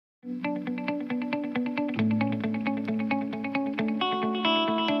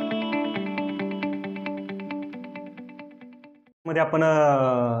मध्ये आपण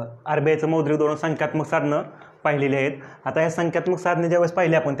RBIचं मौद्रिक धोरण संख्यात्मक साधनं पाहिलेली आहेत. आता ह्या संख्यात्मक साधने ज्यावेळेस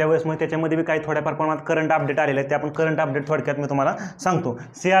पाहिली आपण त्यावेळेस मग त्याच्यामध्ये बी काही थोड्या प्रमाणात करंट अपडेट आलेले आहेत. ते आपण करंट अपडेट थोडक्यात मी तुम्हाला सांगतो.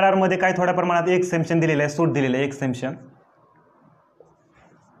 CRR मध्ये काही थोड्या प्रमाणात एक्सेम्पशन दिलेलं आहे, सूट दिलेलं आहे. एक्सेम्पशन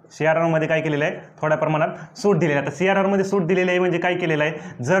CRR मध्ये काय केलेलं आहे, थोड्या प्रमाणात सूट दिलेली आहे. आता CRR मध्ये सूट दिलेली आहे म्हणजे काय केलेलं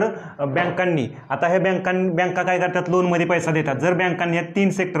आहे, जर बँकांनी आता हे बँका काय करतात, लोनमध्ये पैसा देतात. जर बँकांनी या 3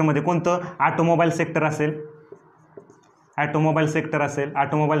 सेक्टरमध्ये कोणतं, ऑटोमोबाईल सेक्टर असेल,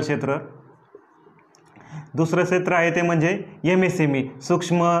 ऑटोमोबाईल क्षेत्र, दुसरं क्षेत्र आहे ते म्हणजे MSME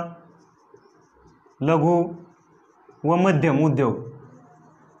सूक्ष्म लघु व मध्यम उद्योग,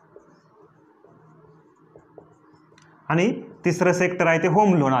 आणि तिसरं सेक्टर आहे ते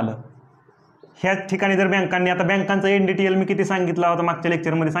होम लोन आलं. ह्या ठिकाणी जर बँकांनी, आता बँकांचा NDTL मी किती सांगितला होता मागच्या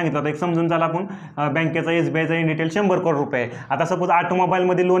लेक्चरमध्ये सांगितलं होतं, एक समजून झाला आपण. बँकेचा SBIचा NDTL 100 करोड रुपये. आता सपोज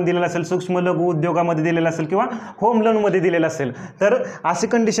ऑटोमोबाईलमध्ये लोन दिलेलं असेल, सूक्ष्म लघु उद्योगामध्ये दिलेलं असेल किंवा होम लोनमध्ये दिलेलं असेल, तर अशी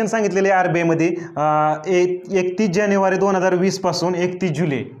कंडिशन सांगितलेली आहे RBIमध्ये 31 जानेवारी 2020 पासून 31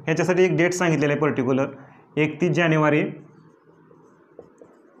 जुलै ह्याच्यासाठी एक डेट सांगितलेलं आहे पर्टिक्युलर. 31 जानेवारी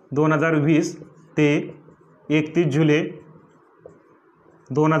 2020 ते 31 जुलै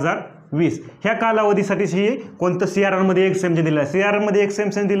 2020 ह्या कालावधीसाठी ही कोणतं CRR मध्ये एक्सेम्पशन दिलं आहे. CRR मध्ये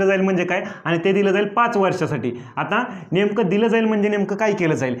एक्सेम्पशन दिलं जाईल म्हणजे काय, आणि ते दिलं जाईल 5 वर्षासाठी. आता नेमकं दिलं जाईल म्हणजे नेमकं काय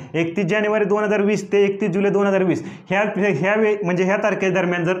केलं जाईल, 31 जानेवारी 2020 ते 31 जुलै 2020 म्हणजे ह्या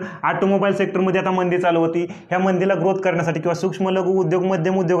तारखेदरम्यान जर ऑटोमोबाईल सेक्टरमध्ये आता मंदी चालू होती, ह्या मंदीला ग्रोथ करण्यासाठी किंवा सूक्ष्म लघु उद्योग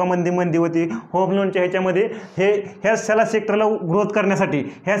मध्यम उद्योगामध्ये मंदी होती, होम लोनच्या ह्याच्यामध्ये ह्या सेक्टरला ग्रोथ करण्यासाठी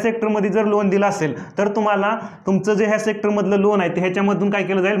ह्या सेक्टरमध्ये जर लोन दिलं असेल तर तुम्हाला तुमचं जे ह्या सेक्टरमधलं लोन आहे ते ह्याच्यामधून काय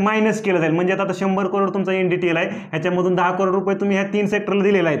केलं जाईल, मायनस केलं जाईल. म्हणजे आता 100 करोड तुमचा NDTL आहे, ह्याच्यामधून 10 करोड रुपये तुम्ही ह्या 3 सेक्टरला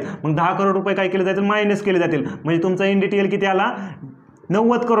दिलेले आहेत. मग 10 करोड रुपये काय केले जातील, मायनस केले जातील. म्हणजे तुमचा NDTL किती आला,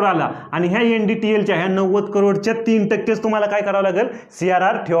 90 करोड आला. आणि ह्या NDTLच्या ह्या 90 करोडच्या 3% तुम्हाला काय करावं लागेल,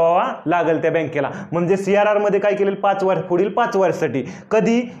 CRR ठेवावा लागेल त्या बँकेला. म्हणजे CRR मध्ये काय केलेलं, पुढील 5 वर्षासाठी,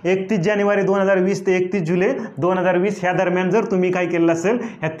 कधी 31 जानेवारी 2020 ते 31 जुलै 2020 ह्या दरम्यान जर तुम्ही काय केलेलं असेल,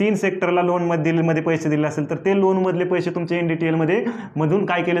 ह्या 3 सेक्टरला लोनमध्ये पैसे दिले असेल तर ते लोनमधले पैसे तुमच्या NDTL मधून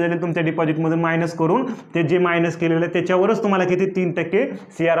काय केले जातील, तुमच्या डिपॉझिटमधून मायनस करून ते जे मायनस केलेलं आहे त्याच्यावरच तुम्हाला किती 3%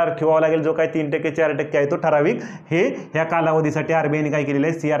 CRR ठेवावा लागेल. जो काय 3% 4% आहे तो ठराविक हे ह्या कालावधीसाठी RBIने काय केलेलं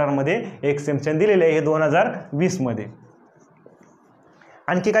आहे, CRR मध्ये एक्सेम्पशन दिलेले आहे हे 2020 मध्ये.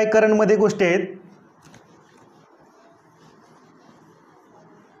 आणखी काही करंट मध्ये गोष्टी आहेत.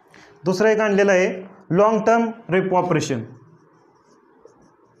 दुसरं एक आणलेलं आहे लॉंग टर्म रेपो ऑपरेशन.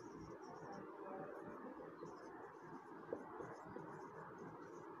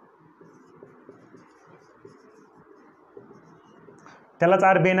 त्यालाच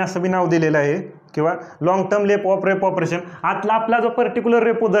RBIने असं बी नाव दिलेलं आहे किंवा लॉंग टर्म रेपो ऑपरेशन. आपला जो पर्टिक्युलर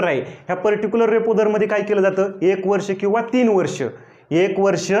रेपो दर आहे, ह्या पर्टिक्युलर रेपो दर मध्ये काय केलं जातं, 1 वर्ष किंवा 3 वर्ष, 1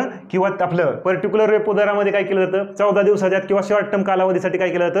 वर्ष किंवा आपलं पर्टिक्युलर रेपो दरामध्ये काय केलं जातं, 14 दिवसाच्या किंवा शॉर्ट टर्म कालावधीसाठी काय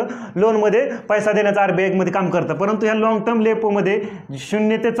केलं जातं, लोनमध्ये पैसा देण्याचं RBI मध्ये काम करतं. परंतु ह्या लॉंग टर्म रेपोमध्ये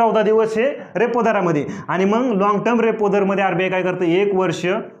 0 ते 14 दिवस हे रेपो दरामध्ये, आणि मग लॉंग टर्म रेपो दरमध्ये RBI काय करतं, 1 वर्ष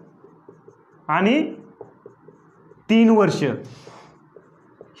आणि 3 वर्ष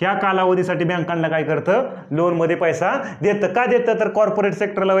ह्या कालावधीसाठी बँकांना काय करतं, लोनमध्ये पैसा देतं. का देतं, तर कॉर्पोरेट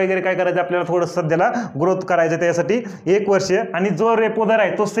सेक्टरला वगैरे काय करायचं, आपल्याला थोडं सध्याला ग्रोथ करायचं, त्यासाठी 1 वर्ष. आणि जो रेपो दर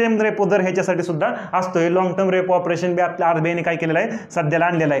आहे तो सेम रेपो दर ह्याच्यासाठी सुद्धा असतो. हे लॉंग टर्म रेपो ऑपरेशन बी आपल्या RBIने काय केलेलं आहे, सध्याला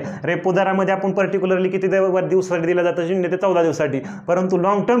आणलेलं आहे. रेपो दरामध्ये आपण पर्टिक्युलरली किती दिवसासाठी दिलं जातं, 0 ते 14 दिवसासाठी. परंतु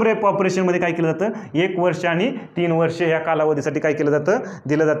लॉंग टर्म रेपो ऑपरेशनमध्ये काय केलं जातं, 1 वर्ष आणि 3 वर्ष ह्या कालावधीसाठी काय केलं जातं,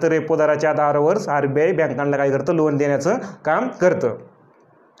 दिलं जातं. रेपो दराच्या आधारावर RBI बँकांना काय करतं, लोन देण्याचं काम करतं.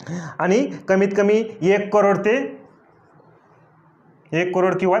 आणि कमीत कमी 1 करोड ते 1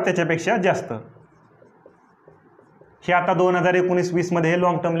 करोड किंवा त्याच्यापेक्षा जास्त. हे आता 2019-20 मध्ये हे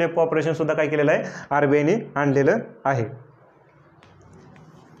लॉंग टर्म रेपो ऑपरेशन सुद्धा काय केलेलं आहे, RBIने आणलेलं आहे.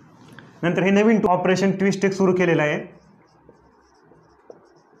 नंतर हे नवीन ऑपरेशन ट्विस्ट एक सुरू केलेलं आहे.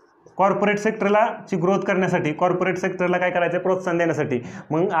 कॉर्पोरेट सेक्टरला ची ग्रोथ करण्यासाठी, कॉर्पोरेट सेक्टरला काय करायचं, प्रोत्साहन देण्यासाठी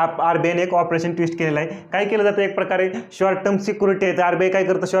मग RBIने एक ऑपरेशन ट्विस्ट केलेलं आहे. काय केलं जातं, एक प्रकारे शॉर्ट टर्म सिक्युरिटी आहे, RBI काय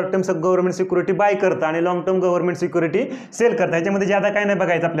करतं, short term government security bye करतं आणि long term government security sale करतं. ह्याच्यामध्ये ज्यादा काय नाही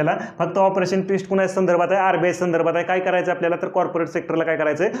बघायचं आपल्याला, फक्त ऑपरेशन ट्विस्ट कुणाच्या संदर्भात आहे, RBI संदर्भात आहे. काय करायचं आपल्याला, तर कॉर्पोरेट सेक्टरला काय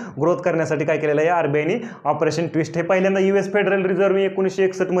करायचं आहे, ग्रोथ करण्यासाठी काय केलेलं आहे RBIने ऑपरेशन ट्विस्ट. हे पहिल्यांदा US फेडरल रिझर्व्हने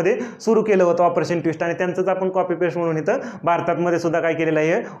 1961 मध्ये सुरू केलं होतं ऑपरेशन ट्विस्ट, आणि त्यांचंच आपण कॉपी पेस्ट म्हणून इथं भारतात सुद्धा काय केलेलं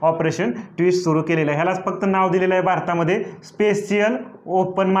आहे, ऑपरेशन ट्विस्ट सुरू केलेलं आहे. ह्यालाच फक्त नाव दिलेलं आहे भारतामध्ये स्पेशल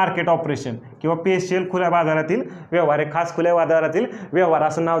ओपन मार्केट ऑपरेशन किंवा स्पेशल खुल्या बाजारातील व्यवहार, खास खुल्या बाजारातील व्यवहार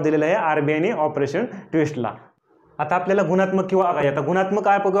असं नाव दिलेलं आहे RBIने ऑपरेशन ट्विस्टला. आता आपल्याला गुणात्मक किंवा आता गुणात्मक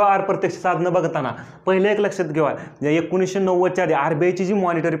किंवा अप्रत्यक्ष साधनं बघताना पहिले एक लक्षात घ्या, 1990च्या आधी RBIची जी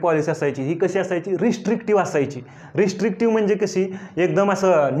मॉनिटरी पॉलिसी असायची ही कशी असायची, रिस्ट्रिक्टिव्ह असायची. रिस्ट्रिक्टिव्ह म्हणजे कशी, एकदम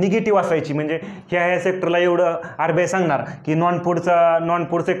असं निगेटिव्ह असायची. म्हणजे ह्या सेक्टरला एवढं RBI सांगणार की नॉन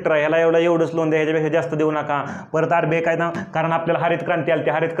फूड सेक्टर आहे, ह्याला एवढंच लोन द्या, ह्याच्यापेक्षा जास्त देऊ नका. परत RBI काय ना, कारण आपल्याला हरित क्रांती आली,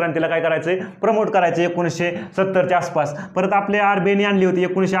 त्या हरित क्रांतीला काय करायचं, प्रमोट करायचं 1970च्या आसपास. परत आपल्या RBIने आणली होती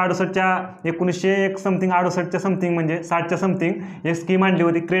 1968च्या समथिंग म्हणजे 60च्या समथिंग एक स्कीम आणली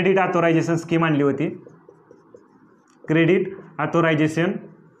होती, क्रेडिट ऑथोरायझेशन स्कीम आणली होती, क्रेडिट ऑथोरायझेशन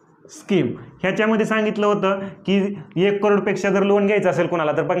स्कीम. ह्याच्यामध्ये सांगितलं होतं की 1 करोडपेक्षा जर लोन घ्यायचं असेल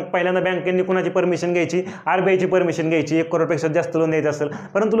कोणाला तर पहिल्यांदा बँकेने कोणाची परमिशन घ्यायची, RBIची परमिशन घ्यायची 1 करोडपेक्षा जास्त लोन द्यायचं असेल.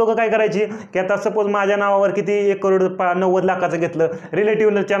 परंतु लोक काय करायची की आता सपोज माझ्या नावावर किती 1,90,00,000 घेतलं,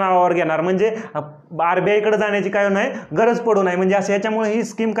 रिलेटिव्हच्या नावावर घेणार, म्हणजे RBIकडे जाण्याची काय नाही गरज पडू नये. म्हणजे असं ह्याच्यामुळे ही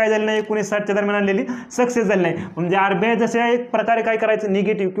स्कीम काय झाली नाही, 1960च्या दरम्यान आणलेली सक्सेस झाली नाही. म्हणजे RBI जसे एक प्रकारे काय करायचं,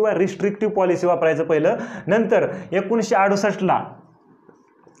 निगेटिव्ह किंवा रिस्ट्रिक्टिव्ह पॉलिसी वापरायचं पहिलं. नंतर 1968ला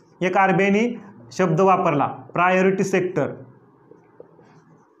एक RBIने शब्द वापरला, प्रायोरिटी सेक्टर.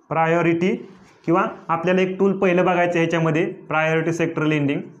 प्रायोरिटी किंवा आपल्याला एक टूल पहिलं बघायचं ह्याच्यामध्ये, प्रायोरिटी सेक्टर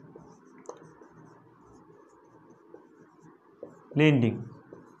लेंडिंग.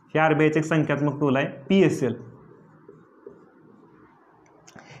 हे RBIचं एक संख्यात्मक टूल आहे, PSL.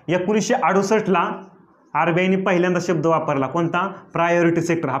 1968ला RBIने पहिल्यांदा शब्द वापरला, कोणता, प्रायोरिटी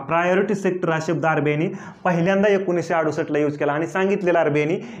सेक्टर. हा प्रायोरिटी सेक्टर हा शब्द RBIने पहिल्यांदा 1968ला यूज केला आणि सांगितलेलं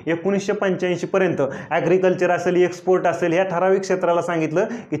RBIने 1985 पर्यंत ॲग्रिकल्चर असेल, एक्सपोर्ट असेल, ह्या ठराविक क्षेत्राला सांगितलं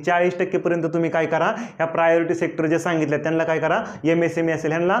की 40% पर्यंत तुम्ही काय करा, ह्या प्रायोरिटी सेक्टर जे सांगितलं त्यांना काय करा, MSME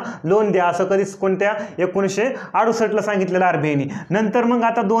असेल ह्यांना लोन द्या, असं कधीच कोणत्या 1968ला सांगितलेलं RBIने. नंतर मग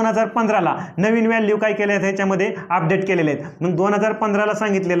आता 2015ला नवीन व्हॅल्यू काय केले आहेत ह्याच्यामध्ये अपडेट केलेले आहेत. मग 2015ला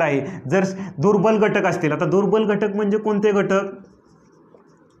सांगितलेलं आहे जर दुर्बल घटक असतील, आता दुर्बल घटक म्हणजे कोणते घटक,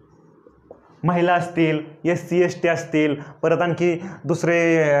 महिला असतील, SC ST असतील, परत आणखी दुसरे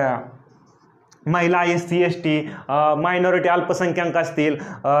महिला, SC ST, मायनॉरिटी अल्पसंख्याक असतील,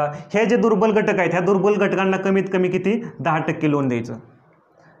 हे जे दुर्बल घटक आहेत ह्या दुर्बल घटकांना कमीत कमी किती 10% लोन द्यायचं.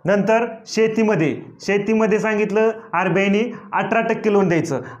 नंतर शेतीमध्ये सांगितलं RBIने 18% लोन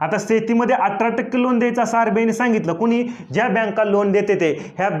द्यायचं. आता शेतीमध्ये 18% लोन द्यायचं असं RBIने सांगितलं. कुणी, ज्या बँका लोन देते ते,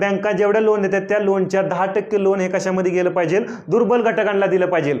 ह्या बँका जेवढ्या लोन देतात त्या लोनच्या 10% लोन हे कशामध्ये गेलं पाहिजे, दुर्बल घटकांना दिलं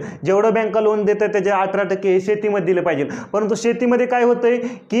पाहिजे. जेवढं बँका लोन देतात त्याच्या 18% हे शेतीमध्ये दिलं पाहिजे. परंतु शेतीमध्ये काय होतंय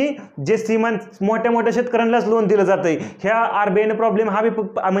की जे सीमांत मोठ्या शेतकऱ्यांनाच लोन दिलं जातंय. ह्या RBIने प्रॉब्लेम हा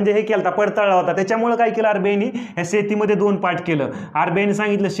म्हणजे हे केला, पडताळला होता. त्याच्यामुळे काय केलं RBIने, ह्या शेतीमध्ये 2 पार्ट केलं. RBIने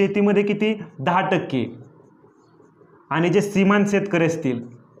सांगितलं शेतीमध्ये किती 10%, आणि जे सीमांत शेतकरी असतील,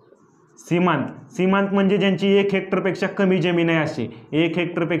 सीमांत म्हणजे ज्यांची 1 हेक्टरपेक्षा कमी जमीन आहे अशी, 1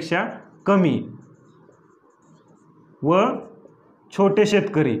 हेक्टरपेक्षा कमी, व छोटे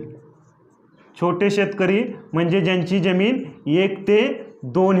शेतकरी म्हणजे ज्यांची जमीन 1 ते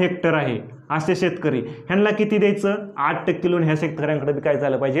 2 हेक्टर आहे असे शेतकरी, ह्यांना किती द्यायचं, 8% लोन ह्या शेतकऱ्यांकडे काय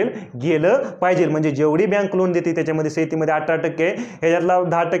झालं पाहिजे, गेलं पाहिजे. म्हणजे जेवढी बँक लोन देते त्याच्यामध्ये शेतीमध्ये 18% ह्याच्यातला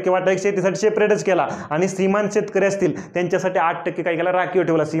 10% वाटा शेतीसाठी सेपरेटच केला, आणि सीमांत शेतकरी असतील त्यांच्यासाठी 8% काय केला, राखीव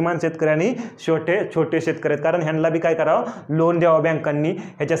ठेवला. सीमांत शेतकरी आणि छोटे शेतकरी आहेत, कारण ह्यांना बी काय करावं, लोन द्यावं बँकांनी,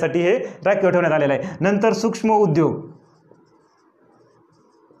 ह्याच्यासाठी हे राखीव ठेवण्यात आलेलं आहे. नंतर सूक्ष्म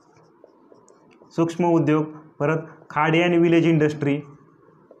उद्योग, परत खाडी आणि विलेज इंडस्ट्री,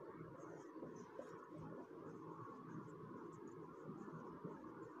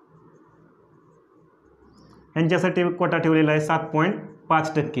 यांच्यासाठी कोटा ठेवलेला आहे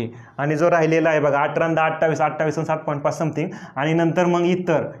 7.5%. आणि जो राहिलेला आहे बघा 18 आणि 28 आणि 7.5 समथिंग. आणि नंतर मग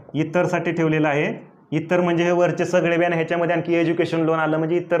इतरसाठी ठेवलेलं आहे. इतर म्हणजे हे वरचे सगळे बॅन, ह्याच्यामध्ये आणखी एज्युकेशन लोन आलं,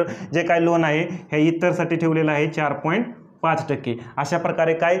 म्हणजे इतर जे काय लोन आहे हे इतरसाठी ठेवलेलं आहे 4.5%. अशा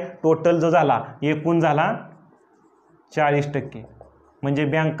प्रकारे काय टोटल जो झाला, एकूण झाला 40%. म्हणजे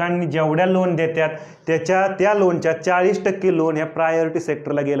बँकांनी जेवढ्या लोन देतात त्या लोनच्या 40% लोन ह्या प्रायोरिटी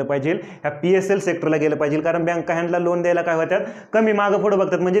सेक्टरला गेलं पाहिजे, ह्या PSL सेक्टरला गेलं पाहिजे. कारण बँका ह्यांना लोन द्यायला काय होतात, कमी मागं पुढं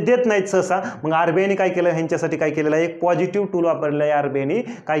बघतात, म्हणजे देत नाहीत सहसा. मग RBIने काय केलं, ह्यांच्यासाठी काय केलेलं आहे, एक पॉझिटिव्ह टूल वापरलेलं आहे RBIने.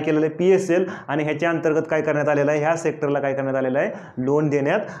 काय केलेलं आहे, PSL, आणि ह्याच्या अंतर्गत काय करण्यात आलेलं आहे, ह्या सेक्टरला काय करण्यात आलेलं आहे, लोन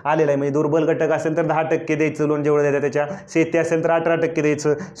देण्यात आलेलं आहे. म्हणजे दुर्बल घटक असेल तर 10% द्यायचं लोन जेवढं देतात त्याच्या, शेती असेल तर 18%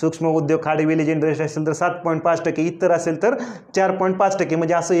 द्यायचं, सूक्ष्म उद्योग खाडी विलेज इंडस्ट्री असेल तर 7.5%, इतर असेल तर 4.5% 5%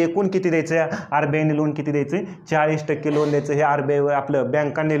 म्हणजे असं एकूण किती द्यायचं, RBIने लोन किती द्यायचं, 40% लोन द्यायचं. हे RBI आपलं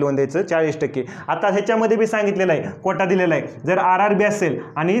बँकांनी लोन द्यायचं 40%. आता ह्याच्यामध्ये बी सांगितलेलं आहे, कोटा दिलेला आहे. जर RRB असेल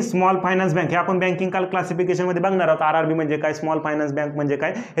आणि स्मॉल फायनान्स बँक, हे आपण बँकिंग क्लासिफिकेशनमध्ये बघणार आहोत. RRB म्हणजे काय, स्मॉल फायनान्स बँक म्हणजे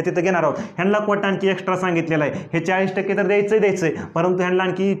काय, हे तिथं घेणार आहोत. ह्यांना कोटा आणखी एक्स्ट्रा सांगितलेला आहे. हे 40% तर द्यायचं, परंतु ह्यांना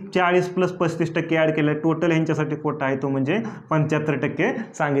आणखी 40 + 35% ॲड केलं. टोटल ह्यांच्यासाठी कोटा आहे तो म्हणजे 75%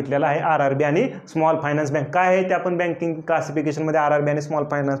 सांगितलेला आहे RRB आणि स्मॉल फायनान्स बँक. काय आहे ते आपण बँकिंग क्लासिफिकेशनमध्ये RRB आणि स्मॉल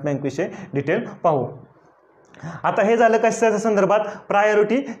फायनान्स बँक विषयी डिटेल पाहू. आता हे झालं कशाच्या संदर्भात,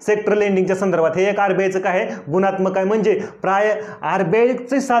 प्रायोरिटी सेक्टर लेंडिंगच्या संदर्भात. हे एक RBIचं काय आहे, गुणात्मक आहे. म्हणजे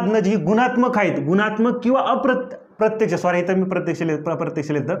RBIचे साधनं जी गुणात्मक आहेत, गुणात्मक किंवा प्रत्यक्ष, सॉरी इथं मी प्रत्यक्ष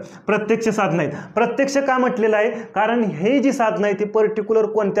लिहितं, प्रत्यक्ष साधन आहेत. प्रत्यक्ष का म्हटलेलं आहे, कारण हे जी साधनं आहे ती पर्टिक्युलर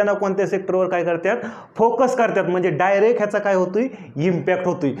कोणत्या ना कोणत्या सेक्टरवर काय करतात, फोकस करतात. म्हणजे डायरेक्ट ह्याचा काय होतोय, इम्पॅक्ट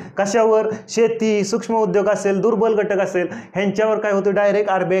होतोय. कशावर, शेती, सूक्ष्म उद्योग असेल, दुर्बल घटक असेल, ह्यांच्यावर काय होतं, डायरेक्ट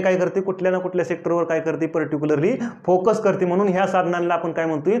RBI काय करते, कुठल्या ना कुठल्या सेक्टरवर काय करते, पर्टिक्युलरली फोकस करते. म्हणून ह्या साधनांना आपण काय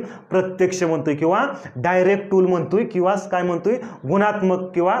म्हणतोय, प्रत्यक्ष म्हणतोय किंवा डायरेक्ट टूल म्हणतोय किंवा काय म्हणतोय,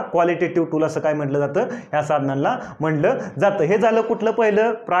 गुणात्मक किंवा क्वालिटेटिव्ह टूल असं काय म्हटलं जातं, ह्या साधनांना म्हणलं जातं. हे झालं कुठलं,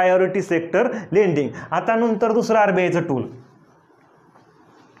 पहिलं प्रायोरिटी सेक्टर लेंडिंग. आता नंतर दुसरं RBIचं टूल.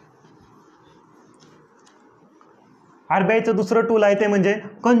 RBIचं दुसरं टूल आहे ते म्हणजे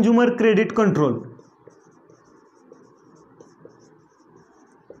कंझ्युमर क्रेडिट कंट्रोल.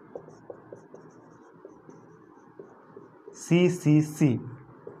 CCC.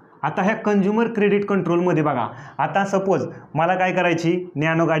 आता ह्या कंझ्युमर क्रेडिट कंट्रोलमध्ये बघा, आता सपोज मला काय करायची,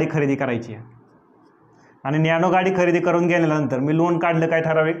 नॅनो गाडी खरेदी करायची आहे आणि नॅनो गाडी खरेदी करून गेल्यानंतर मी लोन काढलं काय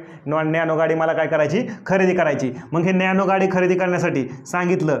ठराविक, नॅनो गाडी मला काय करायची, खरेदी करायची. मग हे नॅनो गाडी खरेदी करण्यासाठी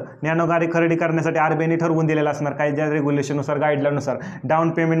सांगितलं, नॅनो गाडी खरेदी करण्यासाठी RBIने ठरवून दिलेलं असणार काय, ज्या रेग्युलेशननुसार, गाईडलाईननुसार डाऊन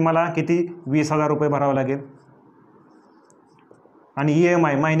पेमेंट मला किती, 20,000 रुपये भरावं लागेल आणि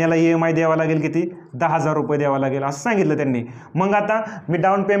EMI महिन्याला EMI द्यावा लागेल किती, 10,000 रुपये द्यावा लागेल असं सांगितलं त्यांनी. मग आता मी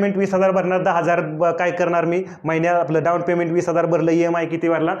डाऊन पेमेंट 20,000 भरणार, 10,000 काय करणार मी महिन्यात, आपलं डाऊन पेमेंट 20,000 भरलं, EMI किती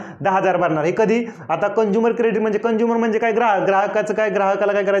भरला, 10,000 भरणार. हे कधी, आता कंझ्युमर क्रेडिट म्हणजे कंझ्युमर म्हणजे काय, ग्राहकाचं काय,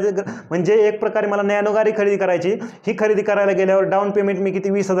 ग्राहकाला काय करायचं, म्हणजे एक प्रकारे मला नॅनो गाडी खरेदी करायची, ही खरेदी करायला गेल्यावर डाऊन पेमेंट मी किती,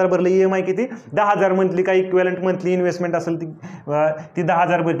 20,000 भरलं, EMI किती, 10,000 मंथली, काही इक्विव्हॅलंट मंथली इन्व्हेस्टमेंट असेल ती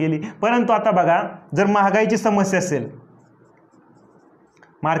 10,000 केली. परंतु आता बघा, जर महागाईची समस्या असेल,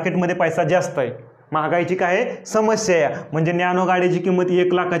 मार्केटमध्ये पैसा जास्त आहे, महागाईची काय समस्या आहे, म्हणजे नॅनो गाडीची किंमत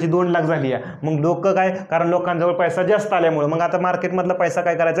 1 लाखाची 2 लाख झाली आहे. मग लोक काय, कारण लोकांजवळ पैसा जास्त आल्यामुळे मग आता मार्केटमधला पैसा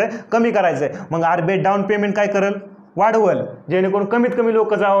काय करायचा आहे, कमी करायचा आहे. मग RBI डाऊन पेमेंट काय करेल, वाढवल, जेणेकरून कमीत कमी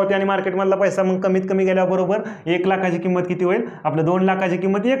लोक जावं होते आणि मार्केटमधला पैसा मग कमीत कमी गेल्याबरोबर 1 लाखाची किंमत किती होईल, आपलं 2 लाखाची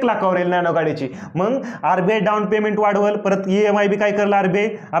किंमत 1 लाखावर येईल नॅनो गाडीची. मग RBI डाऊन पेमेंट वाढवल, परत EMI बी काय करेल, RBI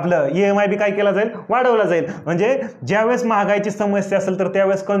आपलं EMI बी काय केला जाईल, वाढवला जाईल. म्हणजे ज्यावेळेस महागाईची समस्या असेल तर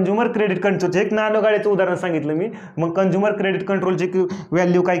त्यावेळेस कंझ्युमर क्रेडिट कंट्रोलचे, एक नॅनो गाडीचं उदाहरण सांगितलं मी, मग कंझ्युमर क्रेडिट कंट्रोलची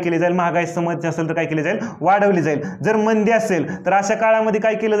व्हॅल्यू काय केली जाईल, महागाई समस्या असेल तर काय केली जाईल, वाढवली जाईल. जर मंदी असेल तर अशा काळामध्ये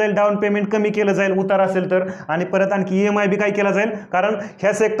काय केलं जाईल, डाऊन पेमेंट कमी केलं जाईल, उतार असेल तर, आणि परत आणखी EMI बी काय केला जाईल, कारण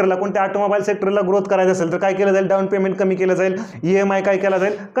ह्या सेक्टरला, कोणत्या ऑटोमोबाईल सेक्टरला ग्रोथ करायचं असेल तर काय केलं जाईल, डाऊन पेमेंट कमी केलं जाईल, EMI काय केला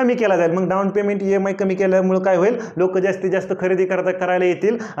जाईल, कमी केला जाईल. मग डाऊन पेमेंट EMI कमी केल्यामुळे काय होईल, लोक जास्तीत जास्त खरेदी करायला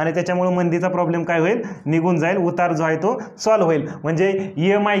येतील आणि त्याच्यामुळे मंदीचा प्रॉब्लेम काय होईल, निघून जाईल, उतार जो आहे तो सॉल्व्ह होईल. म्हणजे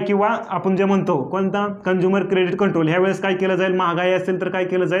EMI किंवा आपण जे म्हणतो कोणता, कंझ्युमर क्रेडिट कंट्रोल, ह्यावेळेस काय केलं जाईल, महागाई असेल तर काय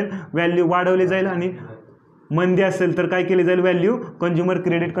केलं जाईल, व्हॅल्यू वाढवली जाईल, आणि मंदी असेल तर काय केली जाईल, व्हॅल्यू कंझ्युमर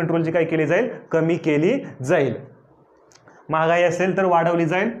क्रेडिट कंट्रोलची काय केली जाईल, कमी केली जाईल. महागाई असेल तर वाढवली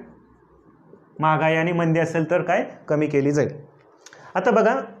जाईल, महागाई आणि मंदी असेल तर काय, कमी केली जाईल. आता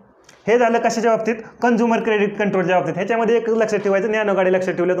बघा, हे झालं कशाच्या बाबतीत, कंझ्युमर क्रेडिट कंट्रोलच्या बाबतीत. ह्याच्यामध्ये एक लक्षात ठेवायचं, नॅनो गाडी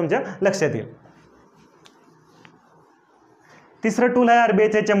लक्षात ठेवलं तुमच्या लक्षात येईल. तिसरं टूल आहे RBI,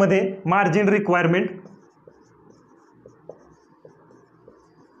 त्याच्यामध्ये मार्जिन रिक्वायरमेंट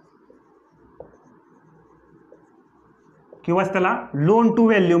किंवा त्याला लोन टू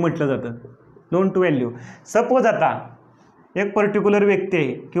व्हॅल्यू म्हटलं जातं. लोन टू व्हॅल्यू, सपोज आता एक पर्टिक्युलर व्यक्ती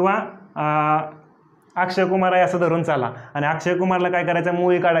आहे किंवा अक्षय कुमार आहे असं धरून चाला, आणि अक्षय कुमारला काय करायचं,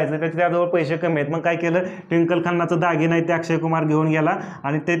 मूवी काढायचं, त्याच्याजवळ पैसे कमी आहेत. मग काय केलं, ट्विंकल खन्नाचं दागिनं आहे ते अक्षय कुमार घेऊन गेला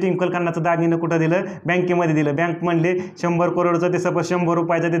आणि ते ट्विंकल खन्नाचं दागिनं कुठं दिलं, बँकेमध्ये दिलं. बँक म्हणले 100 करोडचं, ते सपोज 100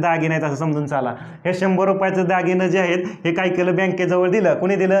 रुपयाचं ते दागिनं आहेत असं समजून चाला. हे 100 रुपयाचं दागिनं जे आहेत हे काय केलं, बँकेजवळ दिलं.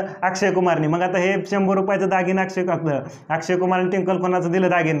 कुणी दिलं, अक्षय कुमारने. मग आता हे 100 रुपयाचं दागिनं अक्षय कुमारने ट्विंकल खन्नाचं दिलं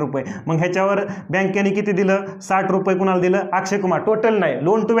दागिनं रुपये. मग ह्याच्यावर बँकेने किती दिलं, 60 रुपये कुणाला दिलं, अक्षय कुमार. टोटल नाही.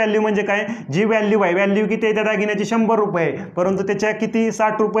 लोन टू व्हॅल्यू म्हणजे काय, जी व्हॅल्यू आहे, व्हॅल्यू किती आहे त्या दागिन्याची 100 रुपये, परंतु त्याच्या किती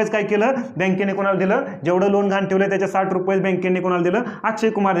 60 रुपयेच काय केलं बँकेने कोणाला दिलं, जेवढं लोन घाण ठेवलं त्याच्या 60 रुपये बँकेने कोणाला दिलं, अक्षय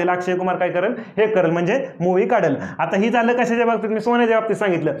कुमार दिलं. अक्षय कुमार काय करेल, हे करेल म्हणजे मूवी काढेल. आता ही झालं कशाच्या बाबतीत, मी सोन्याच्या बाबतीत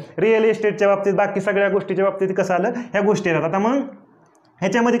सांगितलं, रिअल इस्टेटच्या बाबतीत, बाकी सगळ्या गोष्टीच्या बाबतीत कसं आलं, ह्या गोष्टी येतात. आता मग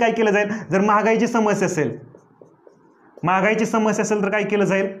ह्याच्यामध्ये काय केलं जाईल, जर महागाईची समस्या असेल, महागाईची समस्या असेल तर काय केलं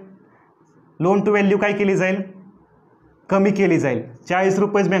जाईल, लोन टू व्हॅल्यू काय केली जाईल, कमी केली जाईल. 40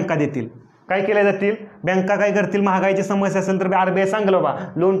 रुपयेच बँका देतील. काय केल्या जातील, बँका काय करतील, महागाईची समस्या असेल तर RBI सांगलं बा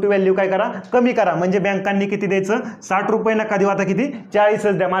लोन टू व्हॅल्यू काय करा, कमी करा. म्हणजे बँकांनी किती द्यायचं, 60 रुपये नका देऊ, आता किती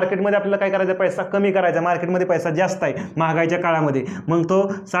 40च द्या. मार्केटमध्ये आपल्याला काय करायचं, पैसा कमी करायचा, मार्केटमध्ये पैसा जास्त आहे महागाईच्या काळामध्ये, मग तो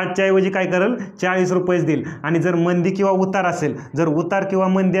 60च्या ऐवजी काय करेल 40 रुपयेच देईल. आणि जर मंदी किंवा उतार असेल, जर उतार किंवा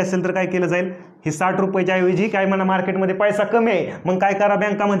मंदी असेल तर काय केलं जाईल, ही 60 रुपयाच्या ऐवजी काय म्हणा मार्केटमध्ये पैसा कमी आहे, मग काय करा,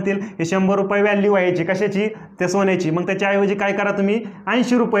 बँका म्हणतील हे 100 रुपये व्हॅल्यू व्हायची कशाची, त्या सोन्याची, मग त्याच्याऐवजी काय करा तुम्ही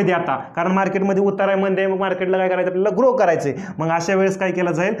 80 रुपये द्या. आता कारण मार्केटमध्ये उतार आहे, मंदी आहे, मग मार्केटला काय करायचं, आपल्याला ग्रो करायचे. मग अशा वेळेस काय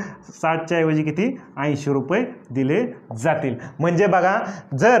केलं जाईल, 60च्या ऐवजी किती 80 रुपये दिले जातील. म्हणजे बघा,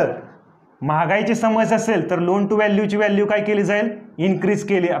 जर महागाईची समस्या असेल तर लोन टू व्हॅल्यूची व्हॅल्यू काय केली जाईल, इन्क्रीज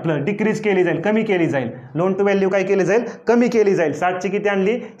केली, आपलं डिक्रीज केली जाईल, कमी केली जाईल. लोन टू व्हॅल्यू काय केली जाईल, कमी केली जाईल. 60ची किती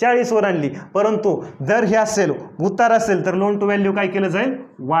आणली, 40वर आणली. परंतु जर हे असेल, उतार असेल तर लोन टू व्हॅल्यू काय केलं जाईल,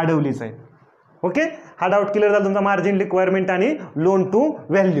 वाढवली जाईल. ओके, हा डाऊट क्लिअर झाला तुमचा, मार्जिन रिक्वायरमेंट आणि लोन टू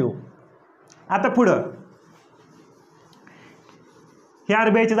व्हॅल्यू. आता पुढं हे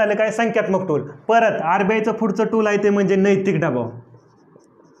RBIचे झाले काय, संख्यात्मक टूल. परत RBIचं पुढचं टूल आहे ते म्हणजे नैतिक दबाव.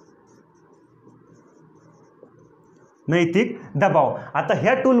 नैतिक दबाव. आता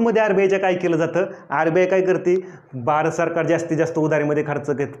ह्या टूलमध्ये RBIच्या काय केलं जातं, RBI काय करते, भारत सरकार जास्तीत जास्त उधारीमध्ये खर्च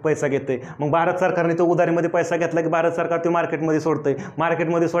पैसा घेते. मग भारत सरकारने तो उधारीमध्ये पैसा घेतला की भारत सरकार तो मार्केटमध्ये सोडतंय.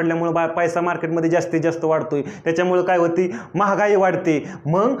 मार्केटमध्ये सोडल्यामुळे पैसा मार्केटमध्ये जास्तीत जास्त वाढतोय, त्याच्यामुळे काय होती, महागाई वाढते.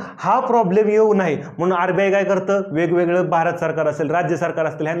 मग हा प्रॉब्लेम येऊ नये म्हणून RBI काय करतं, वेगवेगळं भारत सरकार असेल, राज्य सरकार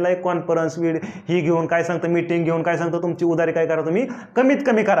असतील, ह्यांना एक कॉन्फरन्स ही घेऊन काय सांगतं, मीटिंग घेऊन काय सांगतं, तुमची उधारी काय करा, तुम्ही कमीत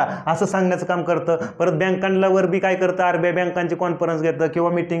कमी करा, असं सांगण्याचं काम करतं. परत बँकांना वर बी काय करतं, RBI बँकांची कॉन्फरन्स घेतं किंवा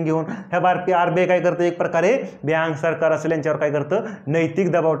मीटिंग घेऊन ह्या RBI काय करतं, एक प्रकारे बँक सरकार असेल यांच्यावर काय करतं,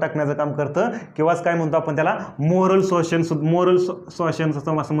 नैतिक दबाव टाकण्याचं काम करतं. किंवा काय म्हणतो आपण त्याला, मोरल शोषण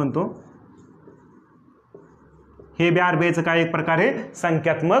असं म्हणतो. हे बी RBIचं काय एक प्रकारे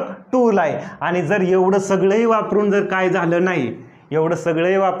संख्यात्मक टूल आहे. आणि जर एवढं सगळंही वापरून जर काय झालं नाही, एवढं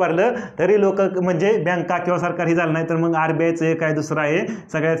सगळंही वापरलं तरी लोक म्हणजे बँका किंवा सरकार ही झालं नाही, तर मग RBIचं हे काय दुसरं आहे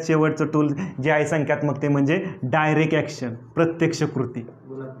सगळ्यात शेवटचं टूल जे आहे संख्यात्मक, ते म्हणजे डायरेक्ट ॲक्शन, प्रत्यक्ष कृती.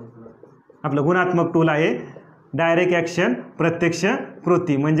 आपलं गुणात्मक टूल आहे डायरेक्ट ॲक्शन, प्रत्यक्ष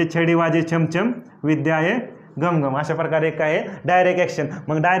कृती. म्हणजे छडी वाजे छमछम, विद्या आहे घमघम, अशा प्रकारे काय आहे डायरेक्ट ॲक्शन.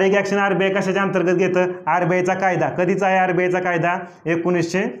 मग डायरेक्ट ॲक्शन RBI कशाच्या अंतर्गत घेतं, RBIचा कायदा कधीचा आहे, RBIचा कायदा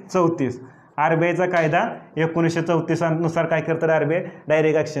 1934. RBIचा कायदा 1934 नुसार काय करतं RBI,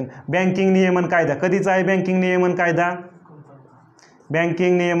 डायरेक्ट ॲक्शन. बँकिंग नियमन कायदा कधीचा आहे, बँकिंग नियमन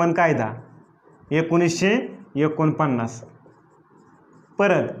कायदा 1949.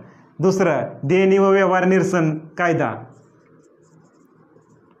 परत दुसरं देणी व व्यवहार निरसन कायदा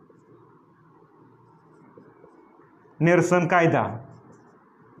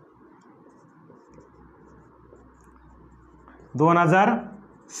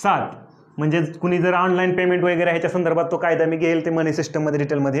 2007. म्हणजे कुणी जर ऑनलाईन पेमेंट वगैरे ह्याच्या संदर्भात तो कायदा मी घेईल, ते मनी सिस्टममध्ये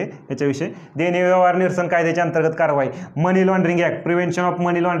डिटेलमध्ये याच्याविषयी. देणी व्यवहार निरसन कायद्याच्या अंतर्गत कारवाई. मनी laundering act, prevention of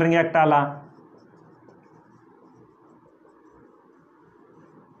money laundering act आला.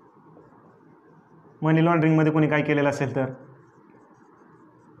 मनी लॉन्ड्रिंगमध्ये कोणी काय केलेलं असेल तर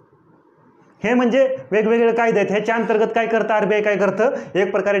हे म्हणजे वेगवेगळे कायदे आहेत. ह्याच्या अंतर्गत काय करतं RBI, काय करतं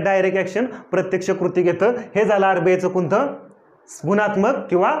एक प्रकारे डायरेक्ट ॲक्शन, प्रत्यक्ष कृती घेतं. हे झालं RBIचं कोणतं, गुणात्मक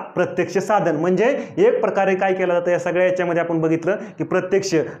किंवा प्रत्यक्ष साधन. म्हणजे एक प्रकारे काय केलं जातं या सगळ्या याच्यामध्ये आपण बघितलं की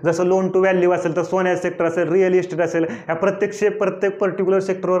प्रत्यक्ष, जसं लोन टू व्हॅल्यू असेल तर सोन्या सेक्टर असेल, रिअल इस्टेट असेल, ह्या प्रत्येक पर्टिक्युलर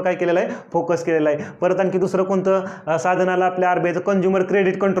सेक्टरवर काय केलेलं आहे, फोकस केलेला आहे. परत आणखी दुसरं कोणतं साधनाला आपल्या RBIचं कंझ्युमर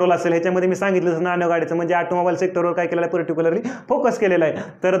क्रेडिट कंट्रोल असेल, ह्याच्यामध्ये मी सांगितलं नाणं गाडीचं म्हणजे ऑटोमोबाईल सेक्टरवर काय केलेलं आहे, पर्टिक्युलरली फोकस केलेला आहे.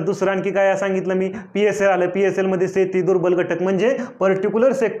 तर दुसरं आणखी काय सांगितलं मी, PSL आलं. PSL मध्ये शेती दुर्बल घटक म्हणजे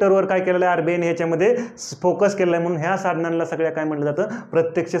पर्टिक्युलर सेक्टरवर काय केलेलं आहे RBIने ह्याच्यामध्ये फोकस केलेला आहे. म्हणून ह्या साधनांना सगळ्या काय म्हटलं जातं,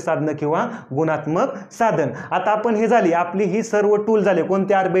 प्रत्यक्ष साधन किंवा गुणात्मक साधन. आता आपण हे झाली आपली ही सर्व टूल झाले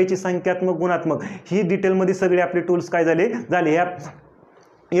कोणते, RBIची संख्यात्मक, गुणात्मक, ही डिटेलमध्ये सगळे आपले टूल्स काय झाले. ह्या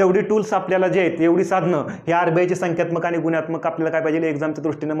एवढी टूल्स आपल्याला जे आहेत, एवढी साधनं हे RBIची संख्यात्मक आणि गुणात्मक आपल्याला काय पाहिजे, एक्झामच्या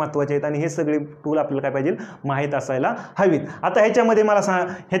दृष्टीने महत्त्वाचे आहेत. आणि हे सगळे टूल आपल्याला काय पाहिजे, माहीत असायला हवीत. आता ह्याच्यामध्ये मला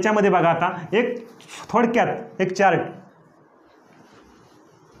ह्याच्यामध्ये बघा, आता एक थोडक्यात एक चार्ट.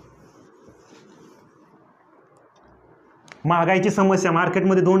 महागाईची समस्या,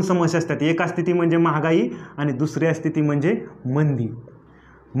 मार्केटमध्ये दोन समस्या असतात, एक असते ती म्हणजे महागाई आणि दुसरी असते ती म्हणजे मंदी.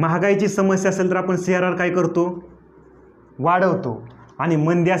 महागाईची समस्या असेल तर आपण CRR काय करतो, वाढवतो, आणि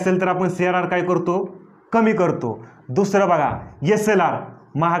मंदी असेल तर आपण CRR काय करतो, कमी करतो. दुसरं बघा SLR,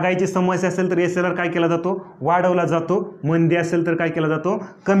 महागाईची समस्या असेल तर SLR काय केला जातो, वाढवला जातो, मंदी असेल तर काय केला जातो,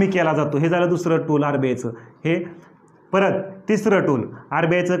 कमी केला जातो. हे झालं दुसरं टूल RBIचं. हे परत तिसरं टूल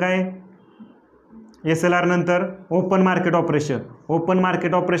RBIचं काय, SLR नंतर open market operation. Open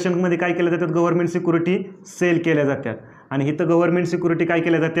market ऑपरेशनमध्ये काय केलं जातात, गव्हर्नमेंट सिक्युरिटी सेल केल्या जातात, आणि इथं गव्हर्नमेंट सिक्युरिटी काय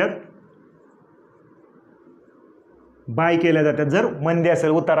केल्या जातात, बाय केल्या जातात जर मंदी असेल,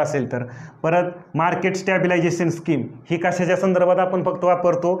 उतार असेल तर. परत मार्केट स्टॅबिलायझेशन स्कीम, ही कशाच्या संदर्भात आपण फक्त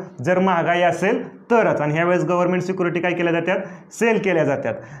वापरतो, जर महागाई असेल तरच, आणि ह्यावेळेस गव्हर्नमेंट सिक्युरिटी काय केल्या जातात, सेल केल्या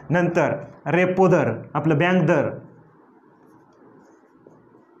जातात. नंतर रेपो दर, आपलं बँक दर,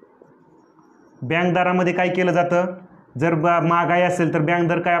 बँक दरामध्ये काय केलं जातं, जर महागाई असेल तर बँक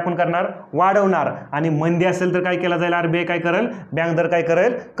दर काय आपण करणार, वाढवणार, आणि मंदी असेल तर काय केला जाईल, RBI काय करेल, बँक दर काय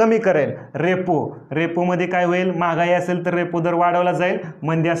करेल, कमी करेल. रेपो, रेपोमध्ये काय होईल, महागाई असेल तर रेपो दर वाढवला जाईल,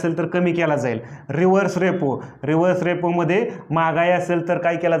 मंदी असेल तर कमी केला जाईल. रिव्हर्स रेपो, रिव्हर्स रेपोमध्ये महागाई असेल तर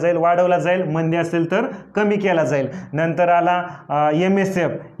काय केला जाईल, वाढवला जाईल, मंदी असेल तर कमी केला जाईल. नंतर आला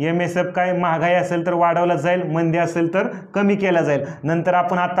MSF, MSF काय, महागाई असेल तर वाढवला जाईल, मंदी असेल तर कमी केला जाईल. नंतर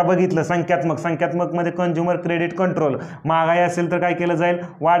आपण आता बघितलं संख्यात्मक, संख्यात्मकमध्ये कंझ्युमर क्रेडिट कंट्रोल, महागाई असेल तर काय केलं जाईल,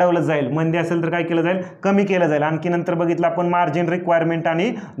 वाढवलं जाईल, मंदी असेल तर काय केलं जाईल, कमी केलं जाईल. आणखी नंतर बघितलं आपण मार्जिन रिक्वायरमेंट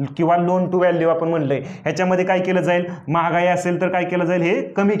आणि किंवा लोन टू व्हॅल्यू आपण म्हणलंय, ह्याच्यामध्ये काय केलं जाईल, महागाई असेल तर काय केलं जाईल, हे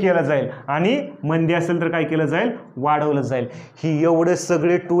कमी केलं जाईल, आणि मंदी असेल तर काय केलं जाईल, वाढवलं जाईल. ही एवढे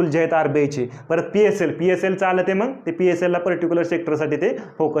सगळे टूल जे आहेत RBIचे. परत PSL चालत आहे, मग ते PSLला पर्टिक्युलर सेक्टरसाठी ते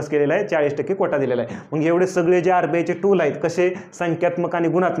फोकस केलेलं आहे, 40% कोटा दिलेला आहे. मग एवढे सगळे जे RBIचे टूल आहेत, कसे, संख्यात्मक आणि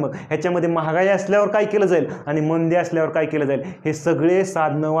गुणात्मक, ह्याच्यामध्ये महागाई असल्यावर काय केलं जाईल आणि मंदी असल्यावर काय केलं जाईल, हे सगळे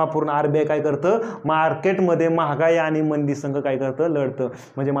साधनं वापरून RBI काय करतं, मार्केटमध्ये महागाई आणि मंदी संघ काय करतं, लढतं.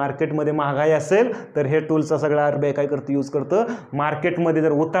 म्हणजे मार्केटमध्ये महागाई असेल तर हे टूलचा सगळा RBI काय करतं, यूज करतं. मार्केटमध्ये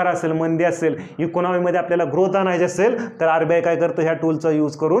जर उतार असेल, मंदी असेल, इकॉनॉमीमध्ये आपल्याला ग्रोथ आणायची असेल तर RBI काय करतं, ह्या टूलचा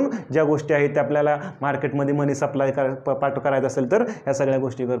यूज करून ज्या गोष्टी आहेत त्या आपल्याला मार्केटमध्ये मनी सप्लाय करायचं असेल तर ह्या सगळ्या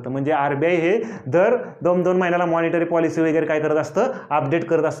गोष्टी करतं. म्हणजे RBI हे दर 2-2 महिन्याला मॉनिटरी पॉलिसी वगैरे काय करत असतं, अपडेट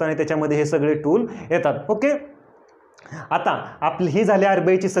करत असतं, आणि त्याच्यामध्ये हे सगळे टूल येतात. ओके, आता आपली ही झाली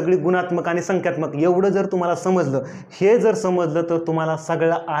RBIची सगळी गुणात्मक आणि संख्यात्मक. एवढं जर तुम्हाला समजलं, हे जर समजलं तर तुम्हाला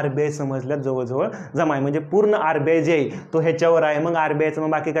सगळं RBI समजल्यात जवळजवळ जमाय. म्हणजे पूर्ण RBI जे आहे तो ह्याच्यावर आहे. मग RBIचं मग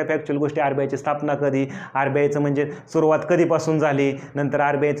बाकी काय फॅक्च्युअल गोष्टी, RBIची स्थापना कधी, RBIचं म्हणजे सुरुवात कधीपासून झाली, नंतर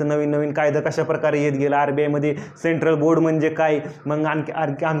RBIचं नवीन नवीन कायदा कशा प्रकारे येत गेला, RBIमध्ये सेंट्रल बोर्ड म्हणजे काय, मग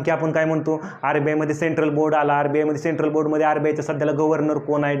आणखी आपण काय म्हणतो, RBIमध्ये सेंट्रल बोर्ड आला, RBIमध्ये सेंट्रल बोर्डमध्ये RBIचं सध्याला गव्हर्नर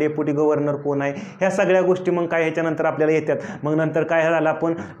कोण आहे, डेप्युटी गव्हर्नर कोण आहे, ह्या सगळ्या गोष्टी मग काय ह्याच्यानंतर आपल्याला येतात. मग नंतर काय झालं,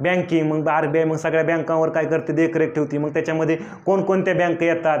 आपण बँकिंग, मग RBI मग सगळ्या बँकांवर काय करते, देखरेख ठेवते. मग त्याच्यामध्ये कोणकोणत्या बँक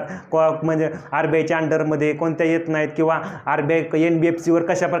येतात, म्हणजे RBIच्या अंडरमध्ये कोणत्या येत नाहीत, किंवा RBI NBFCवर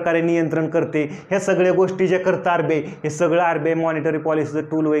कशा प्रकारे नियंत्रण करते, ह्या सगळ्या गोष्टी ज्या करतं RBI, हे सगळं RBI मॉनिटरी पॉलिसीचं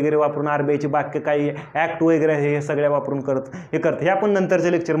टूल वगैरे वापरून, RBIची बाकी काही ॲक्ट वगैरे हे सगळ्या वापरून हे करतं. हे आपण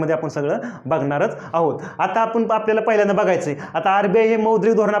नंतरच्या लेक्चरमध्ये आपण सगळं बघणारच आहोत. आता आपल्याला पहिल्यांदा बघायचं आहे, आता RBI हे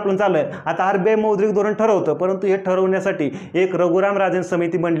मौद्रिक धोरण आपलं चालू आहे. आता RBI मौद्रिक धोरण ठरवतं, परंतु हे ठरवण्यासाठी एक रघुराम राजन